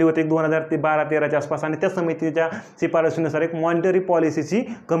समिती बनली होती 2012-13च्या आसपास, आणि त्या समितीच्या शिफारशीनुसार एक मॉनिटरी पॉलिसीची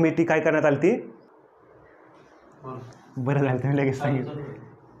कमिटी काय करण्यात आली ती, बरं झालं तुम्ही लगेच सांगितलं,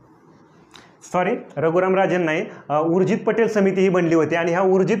 सॉरी रघुराम राजन नाही, उर्जित पटेल समिती ही बनली होती. आणि ह्या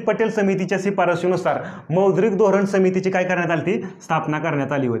उर्जित पटेल समितीच्या शिफारशीनुसार मौद्रिक धोरण समितीची काय करण्यात आली ती, स्थापना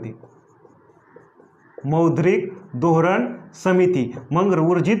करण्यात आली होती, मौद्रिक धोरण समिती. मग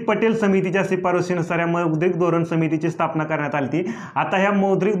उर्जित पटेल समितीच्या शिफारशीनुसार या मौद्रिक धोरण समितीची स्थापना करण्यात आली होती. आता ह्या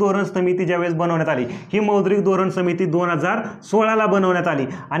मौद्रिक धोरण समिती ज्यावेळेस बनवण्यात आली, ही मौद्रिक धोरण समिती 2016ला बनवण्यात आली.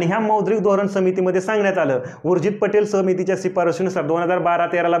 आणि ह्या मौद्रिक धोरण समितीमध्ये सांगण्यात आलं, उर्जित पटेल समितीच्या शिफारशीनुसार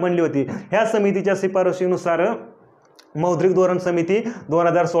 2012-13ला बनली होती. ह्या समितीच्या शिफारशीनुसार मौद्रिक धोरण समिती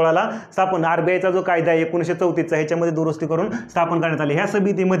 2016ला स्थापन, RBIचा जो कायदा आहे 1934चा, ह्याच्यामध्ये दुरुस्ती करून स्थापन करण्यात आली. ह्या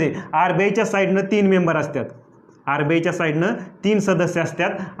समितीमध्ये RBIच्या साईडनं 3 मेंबर असतात, RBIच्या साईडनं 3 सदस्य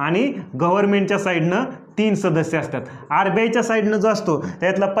असतात, आणि गव्हर्नमेंटच्या साईडनं 3 सदस्य असतात. RBIच्या साईडनं जो असतो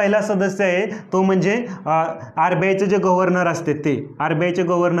त्यातला पहिला सदस्य आहे तो म्हणजे RBIचे जे गव्हर्नर असतात ते, RBIचे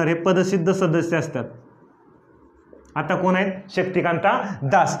गव्हर्नर हे पदसिद्ध सदस्य असतात. आता कोण आहेत, शक्तिकांता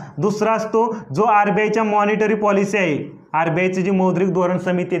दास. दुसरा असतो जो RBIच्या मॉनिटरी पॉलिसी आहे RBIचं जी मौद्रिक धोरण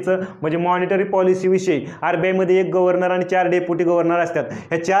समितीचं म्हणजे मॉनिटरी पॉलिसीविषयी RBIमध्ये एक गव्हर्नर आणि 4 डेप्युटी गव्हर्नर असतात.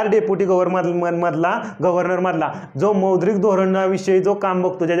 ह्या 4 डेप्युटी गव्हर्नरमधला जो मौद्रिक धोरणाविषयी जो काम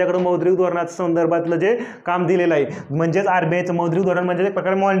बघतो, ज्याच्याकडे मौद्रिक धोरणाच्या संदर्भातलं जे काम दिलेलं आहे, म्हणजेच RBIचं मौद्रिक धोरण म्हणजे एक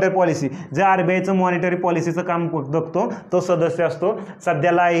प्रकारे मॉनिटरी पॉलिसी, जे RBIचं मॉनिटरी पॉलिसीचं काम बघतो तो सदस्य असतो.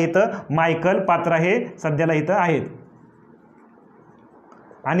 सध्याला आहे इथं मायकल पात्रा हे सध्याला इथं आहेत.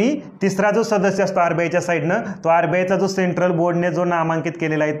 आणि तिसरा जो सदस्य असतो RBIच्या साईडनं, तो RBIचा जो सेंट्रल बोर्डने जो नामांकित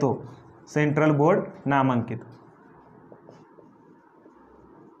केलेला आहे, तो सेंट्रल बोर्ड नामांकित.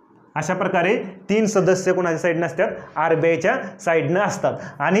 अशा प्रकारे 3 सदस्य कोणाच्या साईडनं असतात, RBIच्या साईडनं असतात.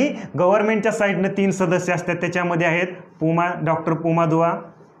 आणि गव्हर्नमेंटच्या साईडनं 3 सदस्य असतात. त्याच्यामध्ये आहेत डॉक्टर पुमा दुआ,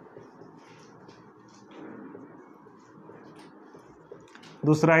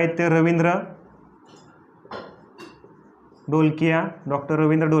 दुसरा आहे ते रवींद्र ढोलकिया, डॉक्टर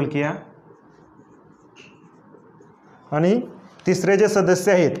रवींद्र ढोलकिया. आणि तिसरे जे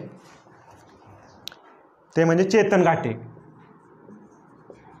सदस्य आहेत ते म्हणजे चेतन घाटे.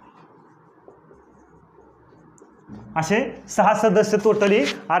 असे 6 सदस्य टोटली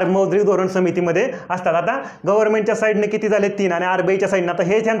मौद्रिक धोरण समितीमध्ये असतात. आता गव्हर्नमेंटच्या साईडने किती झाले, 3, आणि RBIच्या साईडने आता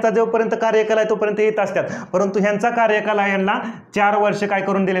हे ज्यांचा जोपर्यंत कार्यकाल आहे तोपर्यंत येत असतात. परंतु ह्यांचा कार्यकाल आहे यांना 4 वर्ष काय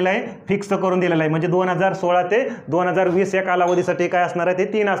करून दिलेलं आहे, फिक्स करून दिलेलं आहे. म्हणजे 2016 ते 2020 या कालावधीसाठी काय असणार आहे, ते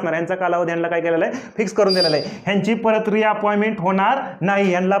 3 असणार. यांचा कालावधी यांना काय केलेला आहे, फिक्स करून दिलेला आहे. ह्यांची परत रिअपॉइंटमेंट होणार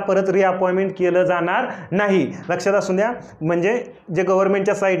नाही, यांना परत रिअपॉइंटमेंट केलं जाणार नाही. लक्षात असू द्या, म्हणजे जे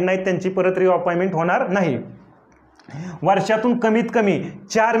गव्हर्नमेंटच्या साईडने आहेत त्यांची परत रिअपॉइंटमेंट होणार नाही. वर्षातून कमीत कमी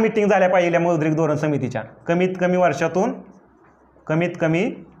 4 मीटिंग झाल्या पाहिजे मौद्रिक धोरण समितीच्या. कमीत कमी वर्षातून कमीत कमी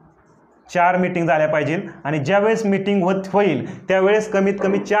 4 मीटिंग झाल्या पाहिजे. आणि ज्यावेळेस मीटिंग होईल त्यावेळेस कमीत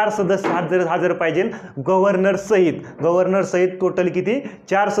कमी 4 सदस्य हजर पाहिजे गव्हर्नर सहित टोटल किती,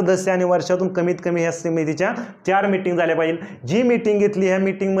 4 सदस्य. आणि वर्षातून कमीत कमी ह्या समितीच्या 4 मीटिंग झाल्या पाहिजे. जी मीटिंग घेतली, ह्या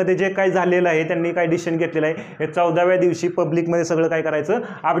मीटिंगमध्ये जे काय झालेलं आहे, त्यांनी काय डिसिजन घेतलेलं आहे, हे 14व्या दिवशी पब्लिकमध्ये सगळं काय करायचं,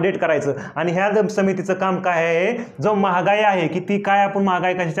 अपडेट करायचं. आणि ह्या समितीचं काम काय आहे, जो महागाई आहे किती, काय आपण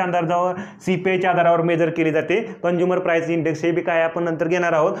महागाई कशाच्या आधारावर, CPIच्या आधारावर मेजर केली जाते. कंझ्युमर प्राइस इंडेक्स हे बी काय आपण नंतर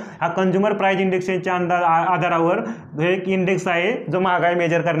घेणार आहोत. हा कंझ्युमर प्राइस इंडेक्सच्या आधारावर एक इंडेक्स आहे जो महागाई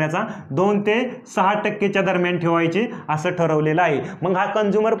मेजर करण्याचा, 2 ते 6% दरम्यान ठेवायची असं ठरवलेलं आहे. मग हा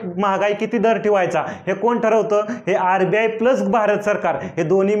कंझ्युमर महागाई किती दर ठेवायचा हे कोण ठरवतं, हे RBI प्लस भारत सरकार हे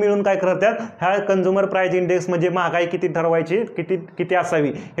दोन्ही मिळून काय करतात, हा कंझ्युमर प्राइस इंडेक्स म्हणजे महागाई किती ठरवायची, किती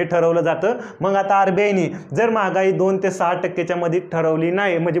असावी हे ठरवलं जातं. मग आता RBIने जर महागाई 2 ते 6% मध्ये ठरवली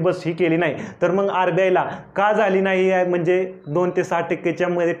नाही, म्हणजे बस ही केली नाही, तर मग RBIला का झाली नाही, म्हणजे 2 ते 6%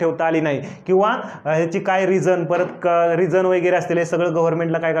 मध्ये ठेवता आली नाही, किंवा ह्याची काय रिझन, परत रिझन वगैरे असतील, हे सगळं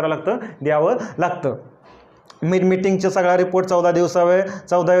गव्हर्नमेंटला काय करावं लागतं, द्यावं लागतं. मीटिंगचा सगळा रिपोर्ट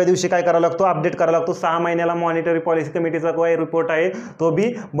 14व्या दिवशी काय करावा लागतो, अपडेट करावा लागतो. 6 महिन्याला मॉनिटरी पॉलिसी कमिटीचा काय रिपोर्ट आहे तो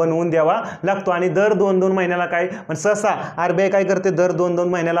बी बनवून द्यावा लागतो. आणि दर 2-2 महिन्याला काय, पण सहसा RBI काय करते, दर 2-2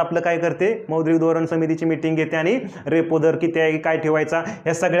 महिन्याला आपलं काय करते, मौद्रिक धोरण समितीची मीटिंग घेते आणि रेपो दर किती आहे, काय ठेवायचा,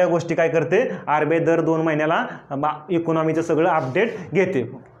 या सगळ्या गोष्टी काय करते RBI दर 2 महिन्याला इकॉनॉमीचं सगळं अपडेट घेते.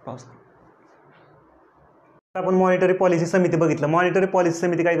 आपण मॉनिटरी पॉलिसी समिती बघितलं. मॉनिटरी पॉलिसी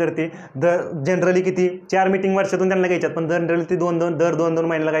समिती काय करते, जनरली किती 4 मीटिंग वर्षातून त्यांना घ्यायच्यात, पण जनरली ती दर 2-2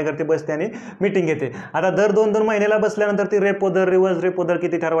 महिन्याला काय करते, बसते आणि मीटिंग घेते. आता दर 2-2 महिन्याला बसल्यानंतर ती रेपो दर, रिव्हर्स रेपो दर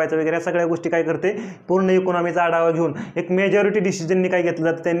किती ठरवायचं वगैरे सगळ्या गोष्टी काय करते, पूर्ण इकॉनॉमीचा आढावा घेऊन एक मेजॉरिटी डिसिजननी काय घेतलं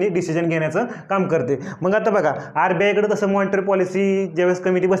जातं, त्यांनी डिसिजन घेण्याचं काम करते. मग आता बघा RBIकडे तसं मॉनिटरी पॉलिसी ज्यावेळेस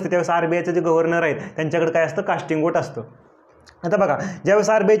कमिटी बसते त्यावेळेस RBIचे जे गव्हर्नर आहेत त्यांच्याकडे काय असतं, कास्टिंग वोट असतं. आता बघा, ज्यावेळेस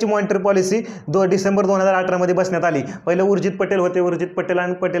RBIची मॉनिटरी पॉलिसी डिसेंबर 2018 मध्ये बसण्यात आली, पहिलं उर्जित पटेल होते, उर्जित पटेल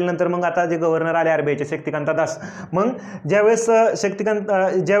आणि पटेल नंतर मग आता जे गव्हर्नर आले RBIचे शक्तिकांत दास. मग ज्यावेळेस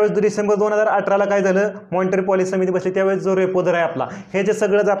ज्यावेळेस डिसेंबर 2018ला काय झालं, मॉनिटरी पॉलिसी समिती बसली, त्यावेळेस जो रेपो दर आहे आपला, हे जे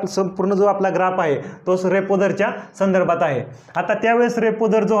सगळं आपलं संपूर्ण जो आपला ग्राफ आहे तो रेपो दरच्या संदर्भात आहे. आता त्यावेळेस रेपो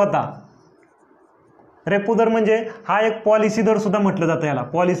दर जो होता, रेपो दर म्हणजे हा एक पॉलिसी दर सुद्धा म्हटलं जातं, याला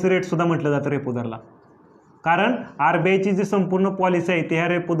पॉलिसी रेट सुद्धा म्हटलं जातं रेपो दरला. कारण RBIची जी संपूर्ण पॉलिसी आहे ती ह्या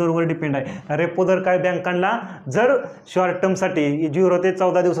रेपो दरवर डिपेंड आहे. रेपो दर काय, बँकांना जर शॉर्ट टर्मसाठी 0 ते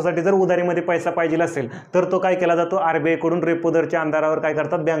 14 दिवसासाठी जर उधारीमध्ये पैसा पाहिजे असेल तर तो काय केला जातो, RBIकडून रेपो दरच्या आधारावर काय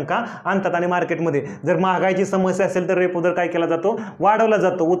करतात, बँका आणतात. आणि मार्केटमध्ये जर महागाईची समस्या असेल तर रेपो दर काय केला जातो, वाढवला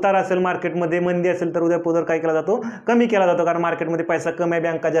जातो. उतार असेल मार्केटमध्ये, मंदी असेल तर रेपो दर काय केला जातो, कमी केला जातो. कारण मार्केटमध्ये पैसा कमी आहे,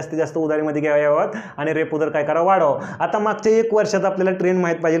 बँका जास्तीत जास्त उधारीमध्ये घ्याव्यात आणि रेपो दर काय करावं, वाढवावं. आता मागच्या 1 वर्षात आपल्याला ट्रेंड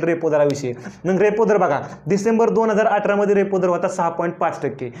माहीत पाहिजे रेपो दराविषयी. मग रेपो दर बघा, डिसेंबर 2018 मध्ये रेपो दर होता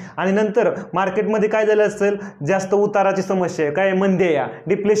 6.5%. आणि नंतर मार्केटमध्ये काय झालं असेल, जास्त उताराची समस्या आहे, काय मंदी आहे,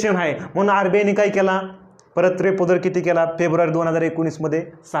 डिप्लेशन आहे, म्हणून RBIने काय केला, परत रेपो दर किती केला फेब्रुवारी 2019 मध्ये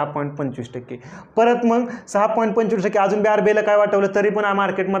 6.25%. परत मग 6.25% अजून बी RBIला काय वाटवलं तरी पण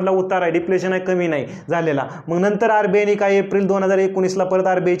मार्केटमधला उतार आहे, डिप्लेशन आहे, कमी नाही झालेला. मग नंतर RBIने काय एप्रिल 2019ला परत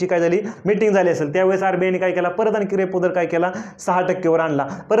RBIची काय झाली मीटिंग झाली असेल, त्यावेळेस RBIने काय केला परत आणखी रेपो दर काय केला 6%वर आणला.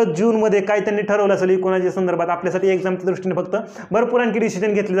 परत जूनमध्ये काय त्यांनी ठरवलं असेल इकॉनॉमीच्या संदर्भात, आपल्यासाठी एक्झामच्या दृष्टीने फक्त भरपूर आणखी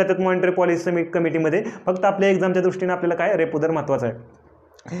डिसिजन घेतले जातात मॉनिटरी पॉलिसी कमिटीमध्ये, फक्त आपल्या एक्झामच्या दृष्टीने आपल्याला काय रेपो दर महत्त्वाचा आहे.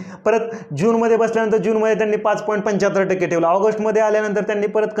 परत जूनमध्ये बसल्यानंतर जूनमध्ये त्यांनी 5.75% ठेवला. ऑगस्टमध्ये आल्यानंतर त्यांनी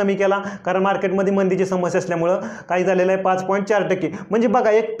परत कमी केला, कारण मार्केटमध्ये मंदीची समस्या असल्यामुळं काय झालेलं आहे 5.4%. म्हणजे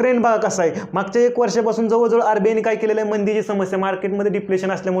बघा एक ट्रेंड बघा कसा आहे, मागच्या 1 वर्षापासून जवळजवळ RBIने काय केलेलं आहे, मंदीची समस्या मार्केटमध्ये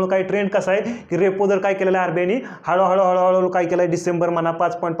डिप्लेशन असल्यामुळे काय ट्रेंड कसा आहे की रेपो दर काय केलेला आहे RBIने हळूहळू काय केलं आहे डिसेंबर महिना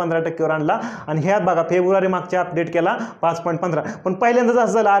 5.15%वर आणला. आणि ह्यात बघा फेब्रुवारी मागच्या अपडेट केला 5.15. पण पहिल्यांदाच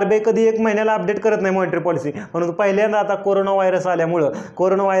असं झालं RBI कधी 1 महिन्याला अपडेट करत नाही मॉनिटरी पॉलिसी, परंतु पहिल्यांदा आता कोरोना व्हायरस आल्यामुळं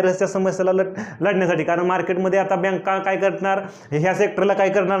कोरोना व्हायरसच्या समस्येला लढण्यासाठी, कारण मार्केटमध्ये आता बँका काय करणार ह्या सेक्टरला काय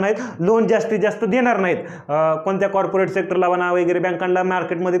करणार नाहीत, लोन जास्तीत जास्त देणार नाहीत, कोणत्या कॉर्पोरेट सेक्टरला म्हणा वगैरे बँकांना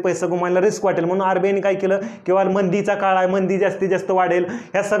मार्केटमध्ये पैसा गुमायला रिस्क वाटेल म्हणून RBIने काय केलं, किंवा मंदीचा काळ आहे मंदी जास्तीत जास्त वाढेल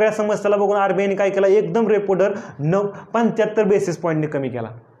ह्या सगळ्या समस्येला बघून RBIने काय केलं एकदम रेपो दर 75 बेसिस पॉईंटने कमी केला.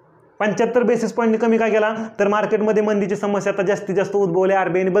 75 बेसिस पॉईंटने कमी काय केला तर मार्केटमध्ये मंदीची समस्या आता जास्तीत जास्त उद्भवली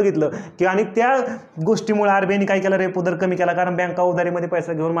RBIने बघितलं की, आणि त्या गोष्टीमुळे RBIने काय केलं रेपो दर कमी केला, कारण बँका उधारीमध्ये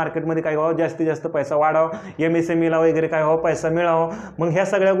पैसा घेऊन मार्केटमध्ये काय व्हावं जास्तीत जास्त पैसा वाढावा, MSMEला वगैरे काय व्हावं पैसा मिळावा. मग ह्या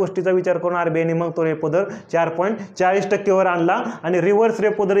सगळ्या गोष्टीचा विचार करून RBIने मग तो रेपो दर 4.40%वर आणला आणि रिव्हर्स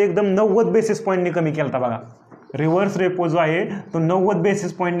रेपो दर एकदम 90 बेसिस पॉईंटने कमी केला. बघा रिव्हर्स रेपो जो आहे तो 90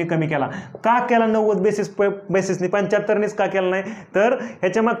 बेसिस पॉईंटने कमी केला. का केला 90 बेसिसने 75नेच का केला नाही, तर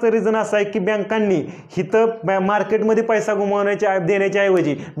ह्याच्या मागचं रिझन असं आहे की बँकांनी हिथं मार्केटमध्ये पैसा देण्याच्या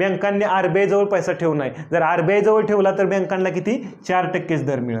ऐवजी बँकांनी RBI जवळ पैसा ठेवू नये. जर RBI जवळ ठेवला तर बँकांना किती 4%च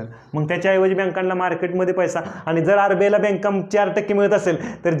दर मिळेल. मग त्याच्याऐवजी बँकांना मार्केटमध्ये पैसा, आणि जर RBIला बँका 4% मिळत असेल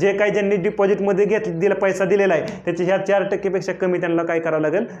तर जे काही ज्यांनी डिपॉझिटमध्ये पैसा दिलेला आहे त्याच्या ह्या 4%पेक्षा कमी त्यांना काय करावं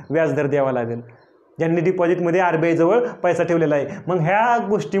लागेल व्याजदर द्यावा लागेल, ज्यांनी डिपॉझिटमध्ये RBI जवळ पैसा ठेवलेला आहे. मग ह्या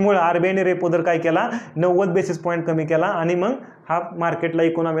गोष्टीमुळे RBIने रेपो दर काय केला 90 बेसिस पॉईंट कमी केला, आणि मग हा मार्केटला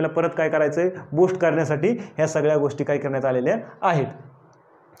इकॉनॉमीला परत काय करायचं बूस्ट करण्यासाठी ह्या सगळ्या गोष्टी काय करण्यात आलेल्या आहेत.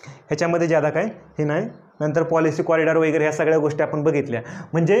 ह्याच्यामध्ये ज्यादा काय हे नाही. नंतर पॉलिसी कॉरिडॉर वगैरे ह्या सगळ्या गोष्टी आपण बघितल्या.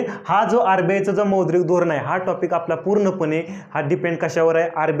 म्हणजे हा जो RBIचा जो मौद्रिक धोरण आहे हा टॉपिक आपला पूर्णपणे हा डिपेंड कशावर आहे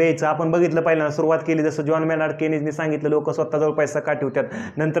RBIचा. आपण बघितलं पहिल्यांदा सुरुवात केली जसं जॉन मेनार्ड केनीजने सांगितलं लोक स्वतःजवळ पैसा का ठेवतात.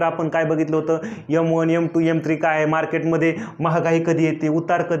 नंतर आपण काय बघितलं होतं M1 M2 M3 काय आहे, मार्केटमध्ये महागाई कधी येते,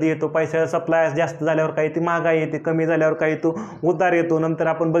 उतार कधी येतो, पैशाचा सप्लाय जास्त झाल्यावर काय येते महागाई येते, कमी झाल्यावर काय येतो उतार येतो. नंतर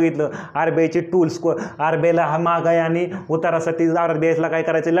आपण बघितलं RBIचे टूल्स, RBIला हा महागाई आणि उतारासाठी RBIला काय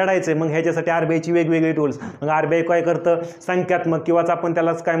करायचं लढायचं. मग ह्याच्यासाठी RBIची वेगवेगळी टूल्स. मग RBI काय करतं संख्यात्मक किंवा आपण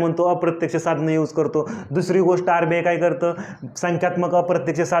त्यालाच काय म्हणतो अप्रत्यक्ष साधनं यूज करतो. दुसरी गोष्ट RBI काय करतं संख्यात्मक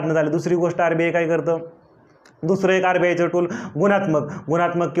अप्रत्यक्ष साधनं झाली. दुसरी गोष्ट RBI काय करतं दुसरं एक RBIचं टूल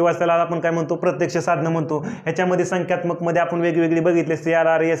गुणात्मक किंवा त्याला आपण काय म्हणतो प्रत्यक्ष साधनं म्हणतो. ह्याच्यामध्ये संख्यात्मकमध्ये आपण वेगवेगळी बघितले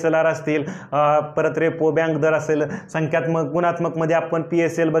CRR SLR असतील, परत रेपो बँक दर असेल. गुणात्मकमध्ये आपण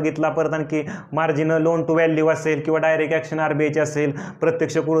PSL बघितला, परत आणखी मार्जिनल लोन टू व्हॅल्यू असेल किंवा डायरेक्ट ॲक्शन RBIचे असेल,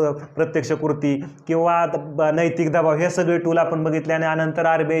 प्रत्यक्ष कृती किंवा नैतिक दबाव हे सगळे टूल आपण बघितले. आणि त्यानंतर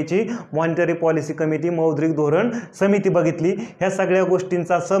RBIची मॉनिटरी पॉलिसी कमिटी मौद्रिक धोरण समिती बघितली. ह्या सगळ्या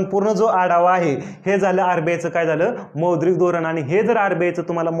गोष्टींचा संपूर्ण जो आढावा आहे हे झालं RBIचं काय झालं मौद्रिक धोरण. आणि हे जर RBIचं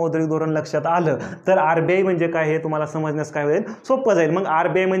तुम्हाला मौद्रिक धोरण लक्षात आलं तर RBI म्हणजे काय हे तुम्हाला समजण्यास काय होईल सोपं जाईल. मग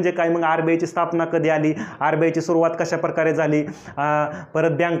RBI म्हणजे काय, मग RBIची स्थापना कधी आली, RBIची सुरुवात कशा प्रकारे झाली,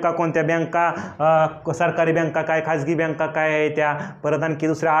 परत बँका कोणत्या, बँका सरकारी बँका काय, खाजगी बँका काय आहे त्या, परत आणखी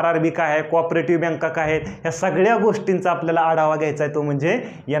दुसऱ्या RRB काय आहे, कोऑपरेटिव्ह बँका काय आहेत, ह्या सगळ्या गोष्टींचा आपल्याला आढावा घ्यायचा आहे तो म्हणजे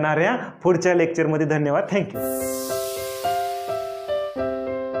येणाऱ्या पुढच्या लेक्चरमध्ये. धन्यवाद, थँक्यू.